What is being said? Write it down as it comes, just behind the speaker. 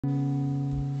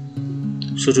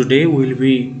So today we'll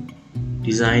be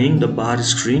designing the bar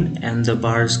screen and the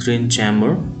bar screen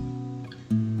chamber.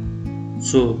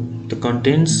 So the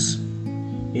contents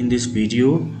in this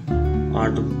video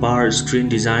are the bar screen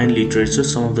design literature,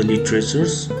 some of the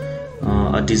literatures,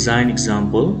 a design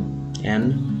example,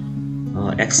 and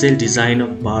Excel design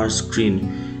of bar screen.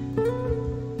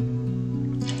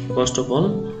 First of all,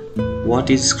 what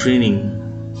is screening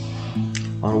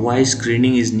or why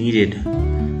screening is needed?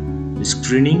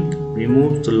 Screening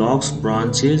removes the logs,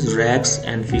 branches, rags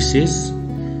and fishes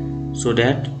so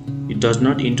that it does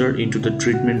not enter into the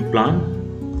treatment plant.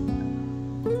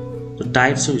 The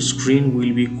types of screen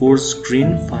will be coarse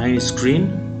screen, fine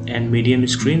screen and medium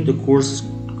screen. The coarse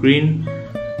screen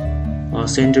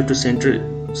center to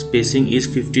center spacing is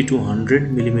 50 to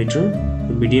 100 millimeter.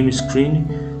 The medium screen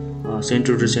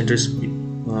center to center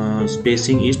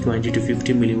spacing is 20 to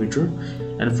 50 millimeter,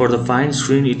 and for the fine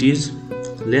screen it is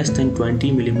less than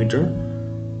 20 millimeter,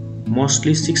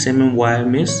 mostly 6 mm wire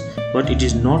mesh, but it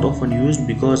is not often used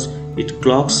because it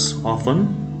clogs often.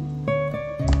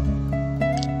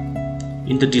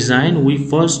 In the design, we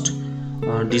first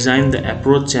design the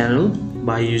approach channel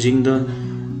by using the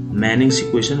Manning's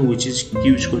equation, which is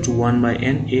Q is equal to 1 by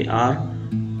N AR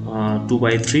 2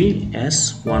 by 3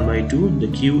 S 1 by 2. The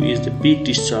Q is the peak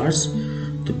discharge.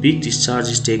 The peak discharge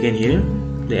is taken here.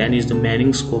 The N is the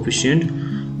Manning's coefficient,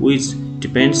 which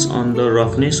depends on the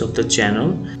roughness of the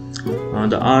channel.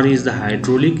 The R is the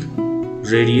hydraulic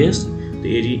radius.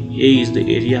 The area, A is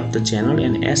the area of the channel,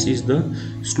 and S is the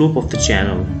slope of the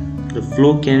channel. The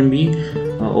flow can be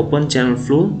open channel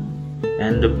flow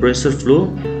and the pressure flow,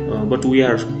 but we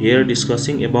are here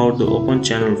discussing about the open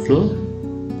channel flow.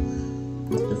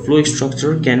 The flow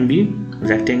structure can be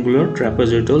rectangular,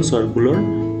 trapezoidal, circular,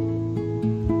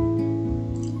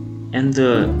 and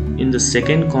in the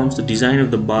second comes the design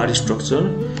of the bar structure.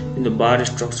 In the bar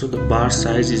structure, the bar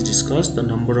size is discussed, the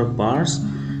number of bars,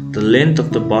 the length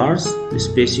of the bars, the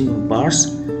spacing of bars,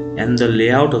 and the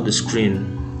layout of the screen.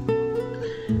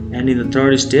 And in the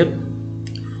third step,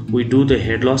 we do the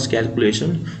head loss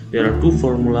calculation. There are two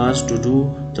formulas to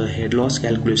do the head loss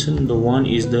calculation. The one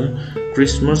is the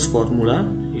Christmas formula.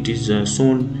 It is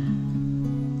shown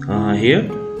here.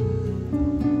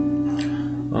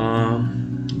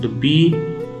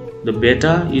 The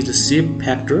beta is the shape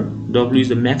factor. W is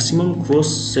the maximum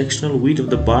cross-sectional width of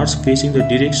the bars facing the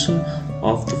direction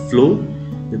of the flow.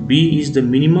 The B is the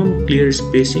minimum clear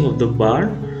spacing of the bar.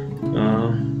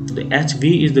 The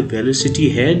HV is the velocity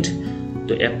head,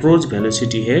 the approach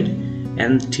velocity head,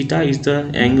 and theta is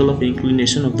the angle of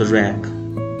inclination of the rack.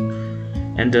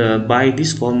 And by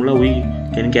this formula we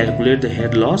can calculate the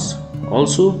head loss.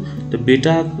 Also, the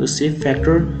beta, the shape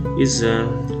factor, is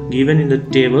given in the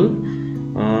table,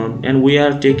 and we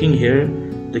are taking here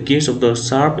the case of the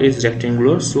sharp edge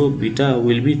rectangular, so beta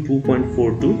will be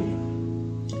 2.42.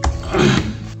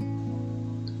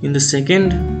 In the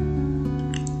second,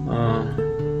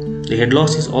 the head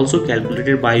loss is also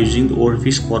calculated by using the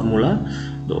orifice formula.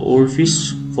 The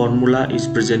orifice formula is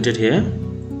presented here.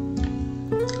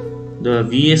 The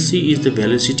VSC is the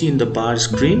velocity in the bar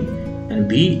screen, and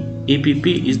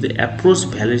VAPP is the approach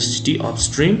velocity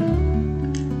upstream.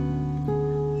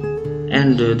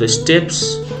 And the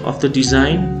steps of the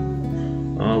design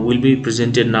will be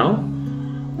presented now.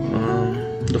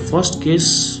 The first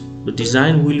case, the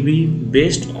design will be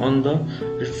based on the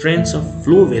reference of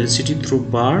flow velocity through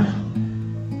bar,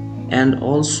 and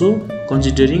also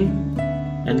considering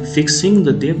and fixing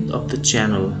the depth of the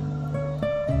channel.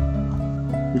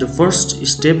 The first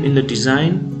step in the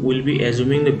design will be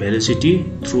assuming the velocity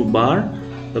through bar,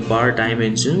 the bar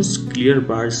dimensions, clear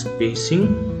bar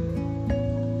spacing.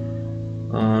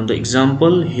 The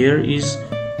example here is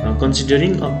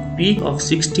considering a peak of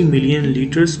 60 million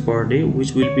liters per day,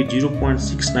 which will be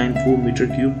 0.694 meter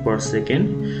cube per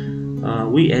second.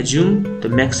 We assume the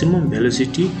maximum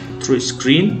velocity through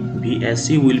screen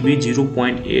VSC will be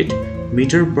 0.8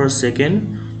 meter per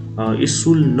second. It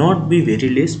should not be very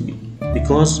less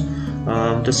because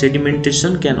the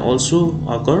sedimentation can also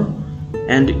occur,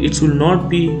 and it should not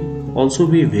be also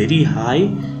be very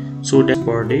high, so that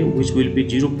per day, which will be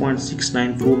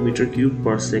 0.694 meter cube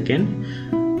per second.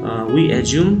 We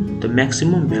assume the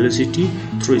maximum velocity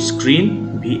through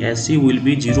screen VSC will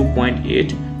be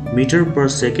 0.8 meter per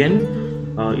second.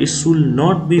 It should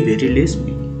not be very less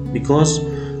because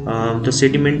the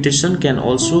sedimentation can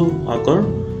also occur,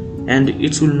 and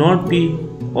it should not be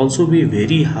also be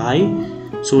very high,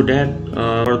 so that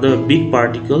the big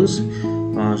particles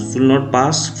should not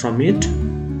pass from it.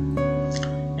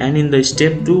 And in the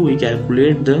step 2, we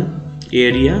calculate the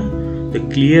area, the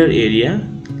clear area.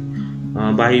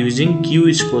 by using Q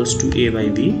is equals to A by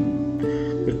B.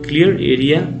 The clear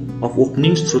area of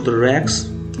openings through the racks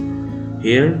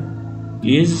here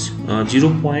is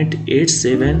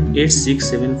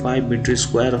 0.878675 meter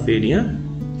square of area.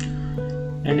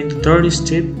 And in the third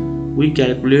step, we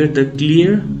calculate the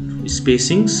clear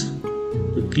spacings.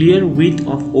 The clear width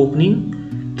of opening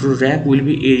through rack will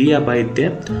be area by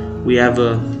depth. We have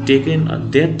taken a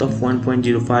depth of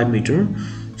 1.05 meter,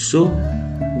 so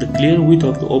the clear width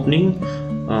of the opening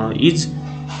is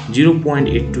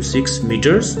 0.826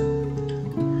 meters.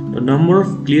 The number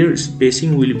of clear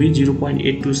spacing will be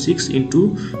 0.826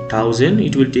 into 1000.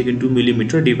 It will take into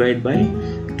millimeter divided by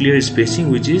clear spacing,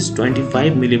 which is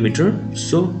 25 millimeter.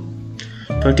 So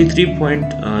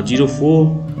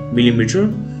 33.04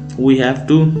 millimeter. We have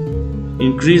to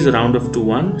increase the round off to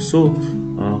 1. So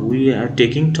we are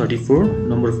taking 34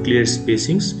 number of clear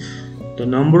spacings. The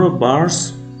number of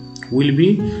bars will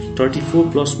be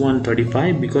 34 plus 1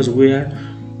 35, because we are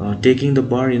taking the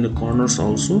bar in the corners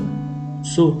also.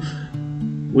 So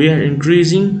we are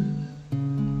increasing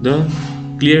the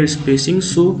clear spacing,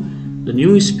 so the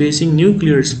new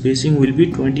clear spacing will be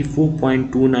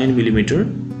 24.29 millimeter,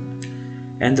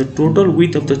 and the total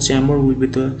width of the chamber will be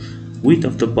the width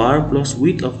of the bar plus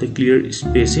width of the clear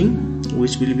spacing,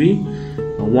 which will be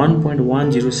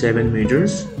 1.107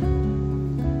 meters.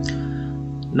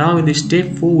 Now in the step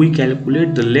 4, we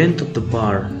calculate the length of the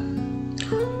bar.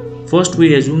 First,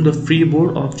 we assume the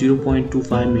freeboard of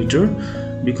 0.25 meter,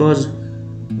 because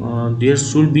there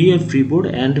should be a freeboard,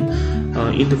 and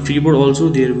in the freeboard also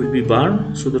there will be bar.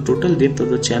 So the total depth of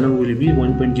the channel will be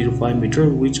 1.05 meter,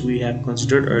 which we have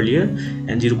considered earlier,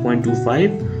 and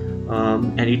 0.25,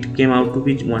 and it came out to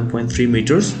be 1.3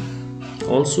 meters.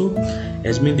 Also,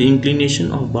 assuming the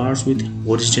inclination of bars with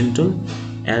horizontal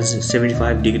as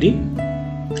 75 degree.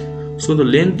 So the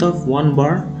length of one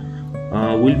bar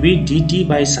will be dt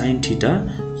by sine theta.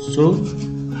 So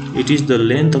it is the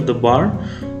length of the bar.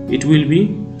 It will be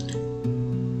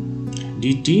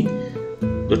dt,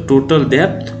 the total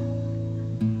depth,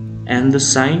 and the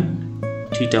sine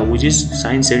theta, which is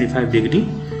sine 75 degree.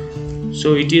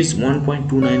 So it is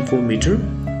 1.294 meter.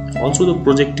 Also the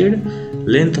projected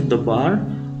length of the bar,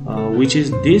 which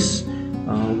is this,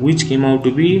 which came out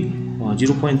to be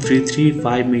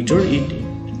 0.335 meter.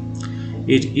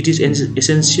 It is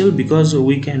essential because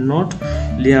we cannot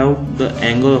lay out the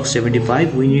angle of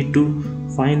 75. We need to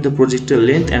find the projected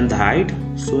length and the height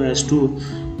so as to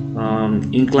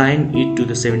incline it to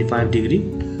the 75 degree.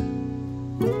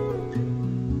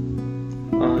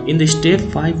 In the step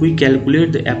 5, we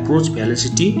calculate the approach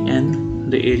velocity and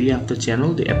the area of the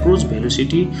channel. The approach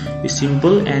velocity is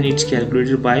simple, and it's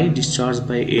calculated by discharge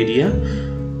by area,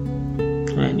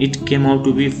 and it came out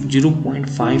to be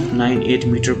 0.598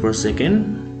 meter per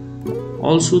second.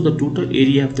 Also, the total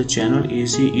area of the channel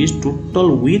AC is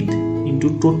total width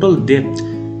into total depth.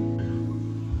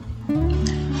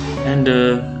 And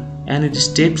in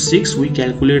step 6, we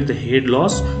calculate the head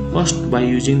loss first by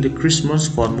using the Christmas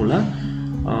formula.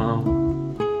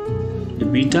 The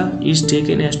beta is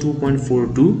taken as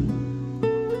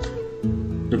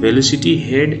 2.42, the velocity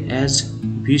head as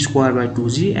v square by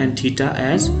 2g, and theta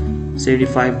as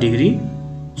 75 degree.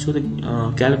 So the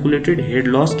calculated head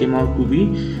loss came out to be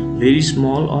very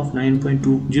small of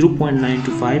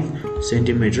 0.925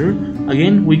 centimeter.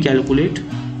 Again, we calculate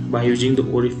by using the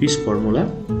orifice formula.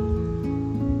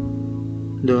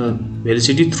 The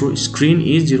velocity through screen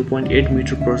is 0.8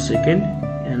 meter per second,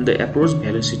 and the approach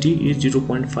velocity is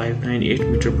 0.598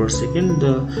 meter per second.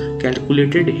 The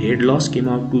calculated head loss came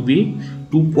out to be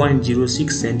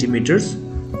 2.06 centimeters.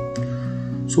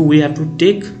 So we have to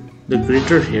take the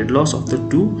greater head loss of the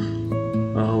two,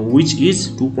 which is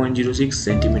 2.06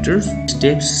 centimeters.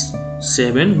 Step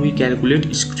 7, we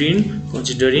calculate screen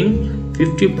considering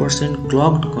 50%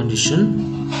 clogged condition.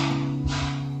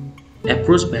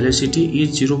 Approach velocity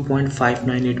is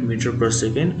 0.598 meter per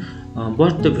second,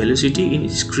 but the velocity in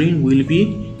screen will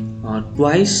be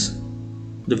twice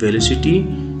the velocity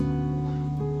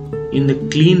in the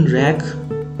clean rack,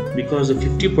 because the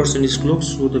 50% is clogged,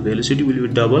 so the velocity will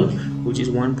be double, which is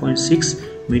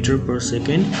 1.6 meter per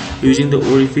second. Using the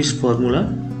orifice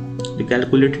formula, the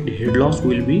calculated head loss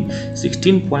will be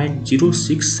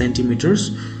 16.06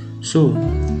 centimeters. So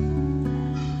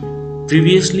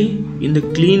previously in the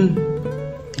clean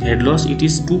head loss it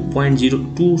is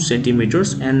 2.02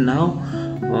 centimeters, and now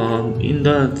in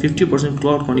the 50%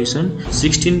 clogged condition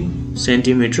 16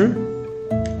 centimeter.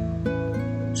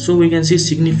 So we can see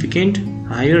significant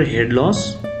higher head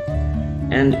loss,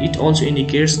 and it also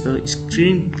indicates the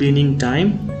screen cleaning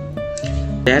time,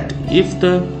 that if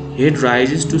the head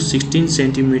rises to 16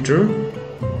 centimeter,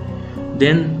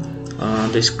 then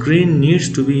the screen needs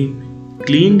to be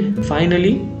cleaned.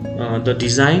 Finally, the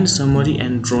design summary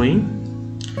and drawing.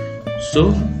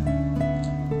 So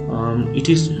it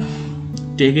is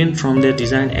taken from the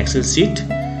design Excel sheet.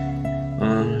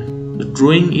 The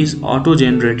drawing is auto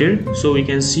generated, so we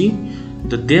can see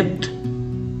the depth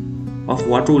of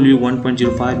water will be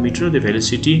 1.05 meter. The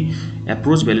velocity,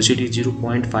 approach velocity is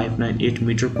 0.598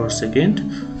 meter per second.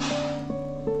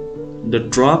 The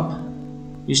drop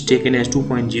is taken as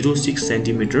 2.06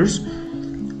 centimeters.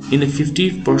 In the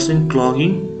 50%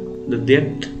 clogging, the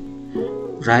depth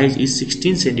rise is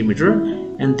 16 centimeter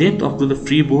and depth up to the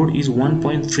freeboard is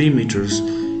 1.3 meters,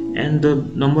 and the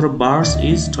number of bars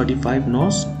is 35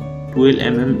 knots, 12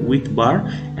 mm width bar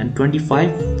and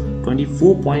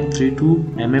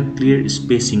 24.32 mm clear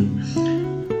spacing.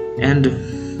 And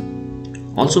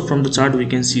also from the chart we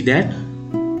can see that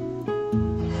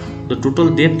the total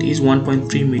depth is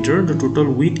 1.3 meter, the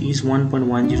total width is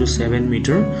 1.107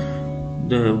 meter,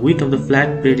 the width of the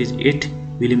flat plate is 8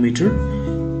 millimeter,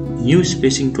 new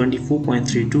spacing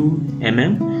 24.32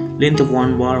 mm, length of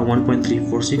one bar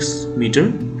 1.346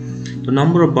 meter, the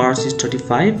number of bars is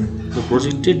 35, the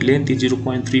projected length is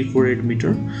 0.348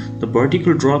 meter, the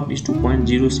vertical drop is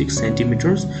 2.06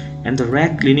 centimeters, and the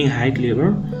rack cleaning height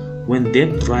level when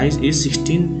depth rise is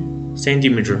 16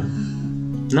 centimeter.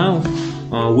 Now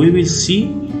we will see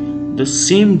the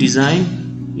same design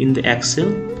in the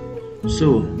Excel.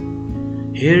 So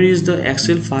here is the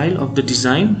Excel file of the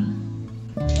design.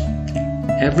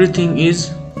 Everything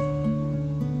is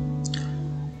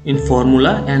in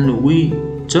formula and we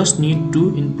just need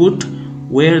to input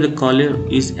where the color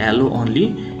is yellow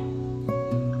only.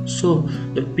 So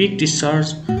the peak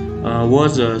discharge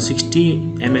was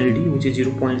 60 mld, which is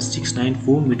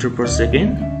 0.694 meter per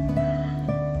second.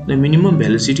 The minimum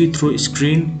velocity through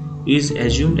screen is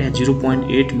assumed at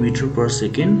 0.8 meter per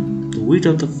second. The width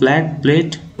of the flat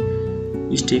plate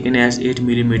is taken as 8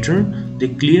 millimeter. The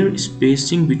clear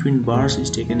spacing between bars is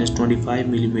taken as 25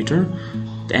 millimeter.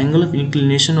 The angle of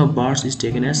inclination of bars is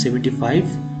taken as 75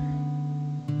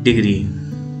 degree.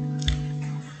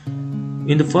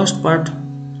 In the first part,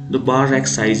 the bar rack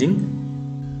sizing,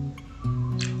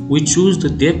 we choose the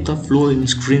depth of flow in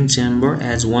screen chamber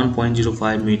as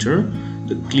 1.05 meter.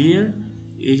 The clear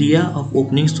area of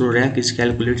openings to rack is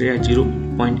calculated at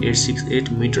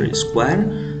 0.868 meter square.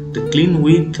 The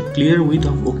clear width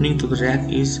of opening to the rack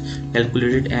is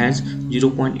calculated as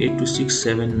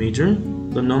 0.8267 meter.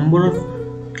 The number of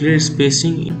clear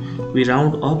spacing we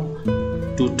round up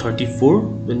to 34.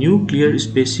 The new clear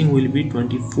spacing will be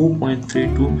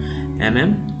 24.32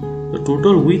 mm. The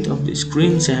total width of the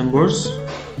screen chambers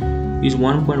is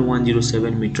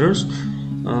 1.107 meters.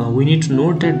 We need to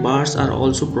note that bars are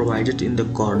also provided in the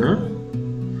corner.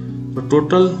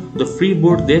 The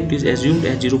freeboard depth is assumed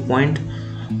at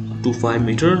 0.25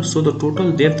 meter. So the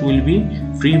total depth will be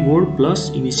freeboard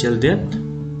plus initial depth.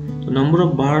 The number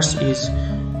of bars is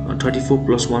 34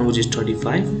 plus 1, which is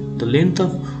 35. The length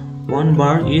of one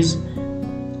bar is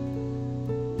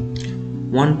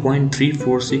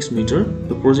 1.346 meter.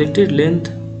 The projected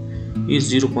length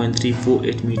is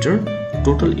 0.348 meter.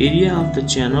 Total area of the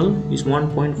channel is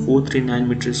 1.439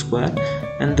 meter square,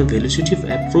 and the velocity of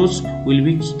approach will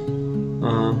be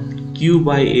Q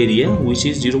by area, which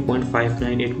is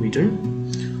 0.598 meter.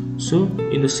 So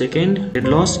in the second, head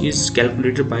loss is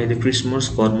calculated by the Christmas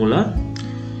formula.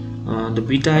 The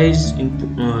beta is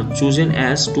chosen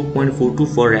as 2.42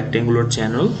 for rectangular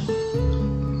channel,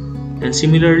 and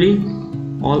similarly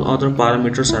all other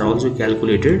parameters are also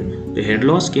calculated. The head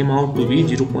loss came out to be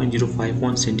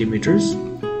 0.051 centimeters.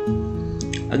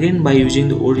 Again, by using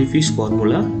the orifice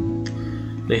formula,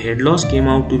 the head loss came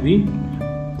out to be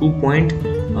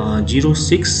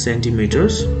 2.06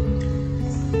 centimeters.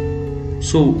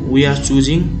 So we are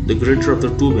choosing the greater of the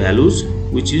two values,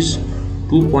 which is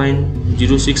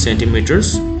 2.06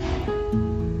 centimeters,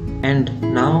 and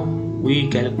now we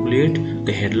calculate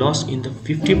the head loss in the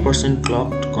 50%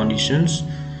 clogged conditions.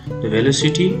 The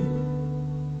velocity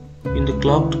in the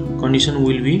clogged condition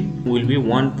will be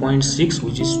 1.6,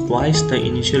 which is twice the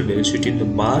initial velocity in the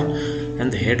bar,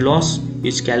 and the head loss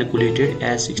is calculated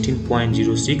as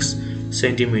 16.06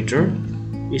 centimeter.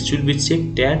 It should be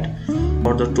checked that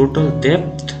for the total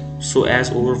depth so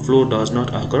as overflow does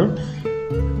not occur.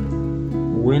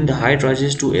 When the height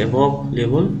rises to above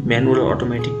level, manual or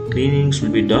automatic cleanings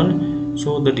will be done.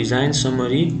 So the design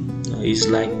summary is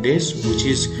like this, which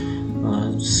is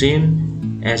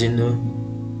same as in the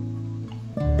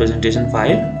presentation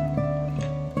file,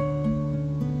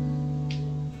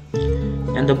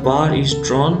 and the bar is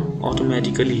drawn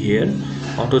automatically here,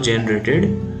 auto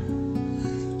generated.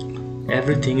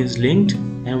 Everything is linked,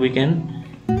 and we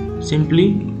can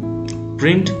simply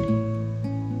print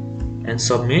and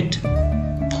submit.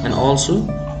 And also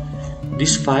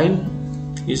this file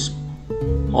is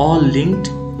all linked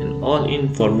and all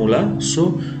in formula,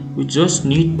 so we just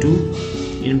need to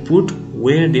input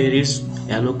where there is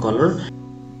yellow color.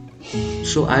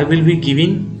 So I will be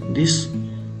giving this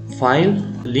file,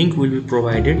 link will be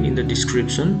provided in the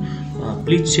description.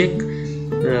 Please check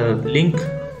the link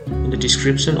in the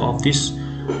description of this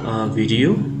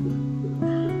video,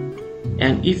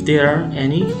 and if there are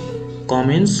any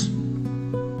comments,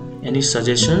 any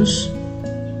suggestions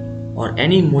or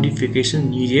any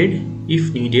modification needed,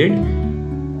 if needed,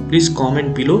 please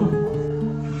comment below.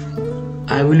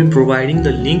 I will be providing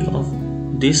the link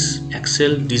of this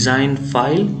Excel design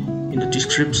file in the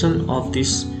description of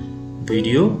this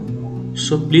video,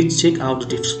 so please check out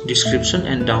the description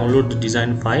and download the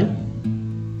design file.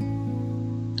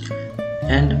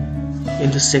 And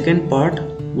in the second part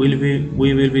we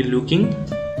will be looking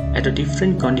at a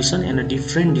different condition and a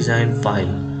different design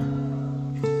file.